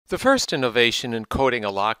The first innovation in coding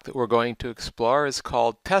a lock that we're going to explore is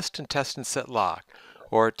called Test and Set Lock,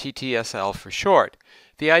 or TTSL for short.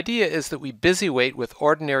 The idea is that we busy wait with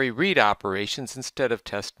ordinary read operations instead of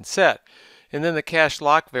test and set. And then the cache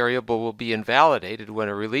lock variable will be invalidated when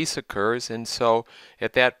a release occurs, and so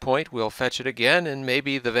at that point we'll fetch it again and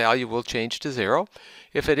maybe the value will change to 0.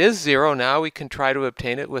 If it is 0 now, we can try to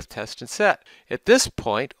obtain it with test and set. At this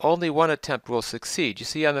point, only one attempt will succeed. You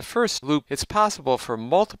see, on the first loop, it's possible for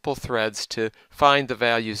multiple threads to find the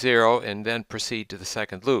value 0 and then proceed to the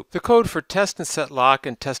second loop. The code for test and set lock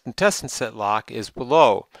and test and set lock is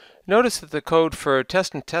below. Notice that the code for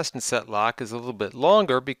test and set lock is a little bit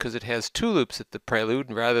longer because it has 2 loops at the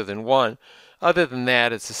prelude rather than 1. Other than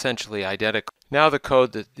that, it's essentially identical. Now the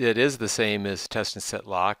code that is the same as test and set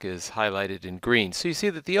lock is highlighted in green. So you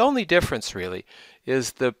see that the only difference really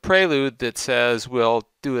is the prelude that says we'll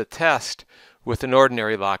do a test with an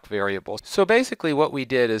ordinary lock variable. So basically what we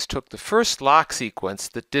did is took the first lock sequence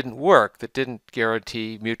that didn't work, that didn't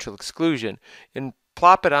guarantee mutual exclusion, and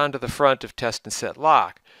plop it onto the front of test and set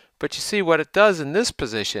lock. But you see what it does in this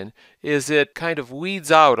position is it kind of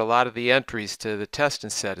weeds out a lot of the entries to the test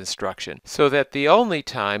and set instruction, so that the only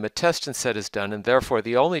time a test and set is done, and therefore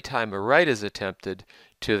the only time a write is attempted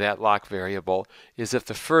to that lock variable, is if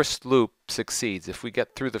the first loop succeeds, if we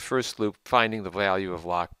get through the first loop finding the value of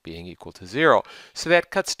lock being equal to 0. So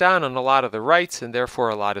that cuts down on a lot of the writes and therefore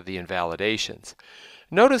a lot of the invalidations.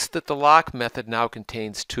 Notice that the lock method now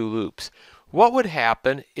contains 2 loops. What would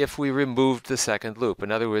happen if we removed the second loop?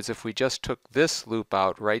 In other words, if we just took this loop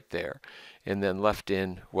out right there and then left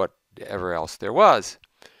in whatever else there was.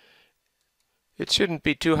 It shouldn't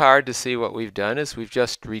be too hard to see what we've done is we've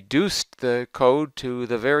just reduced the code to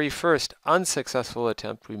the very first unsuccessful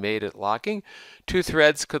attempt we made at locking. 2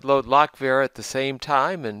 threads could load lockvar at the same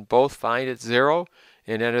time and both find it 0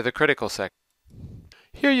 and enter the critical section.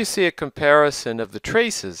 Here you see a comparison of the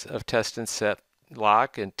traces of test and set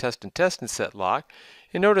lock and test and set lock,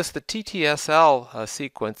 and notice the TTSL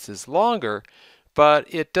sequence is longer,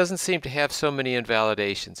 but it doesn't seem to have so many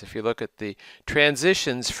invalidations. If you look at the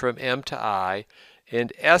transitions from M to I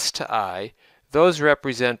and S to I, those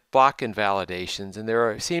represent block invalidations, and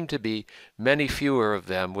there seem to be many fewer of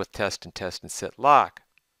them with test and set lock.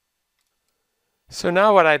 So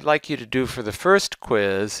now what I'd like you to do for the first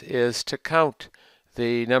quiz is to count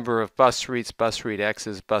the number of bus reads, bus read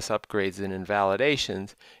X's, bus upgrades, and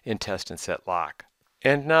invalidations in test and set lock.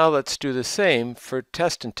 And now let's do the same for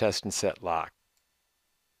test and set lock.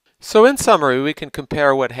 So in summary, we can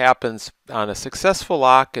compare what happens on a successful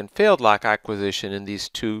lock and failed lock acquisition in these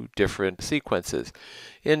 2 different sequences.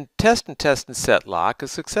 In test and set lock, a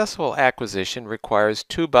successful acquisition requires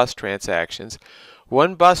 2 bus transactions,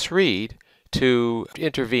 1 bus read to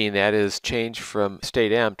intervene, that is, change from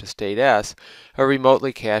state M to state S, a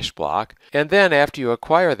remotely cached block, and then after you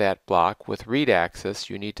acquire that block with read access,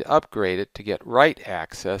 you need to upgrade it to get write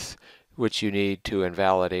access, which you need to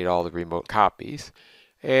invalidate all the remote copies.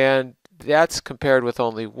 And that's compared with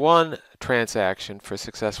only 1 transaction for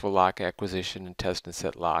successful lock acquisition in test and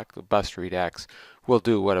set lock. The bus read X will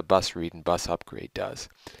do what a bus read and bus upgrade does.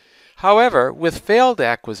 However, with failed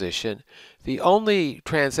acquisition, the only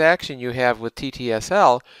transaction you have with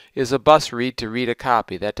TTSL is a bus read to read a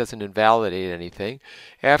copy. That doesn't invalidate anything.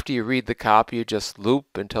 After you read the copy, you just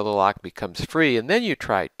loop until the lock becomes free, and then you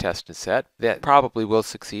try test and set. That probably will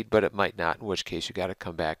succeed, but it might not, in which case you got to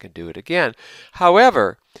come back and do it again.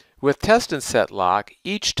 However, with test and set lock,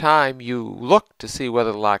 each time you look to see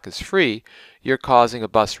whether the lock is free, you're causing a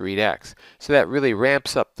bus read X. So that really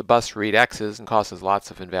ramps up the bus read X's and causes lots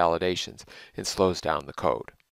of invalidations and slows down the code.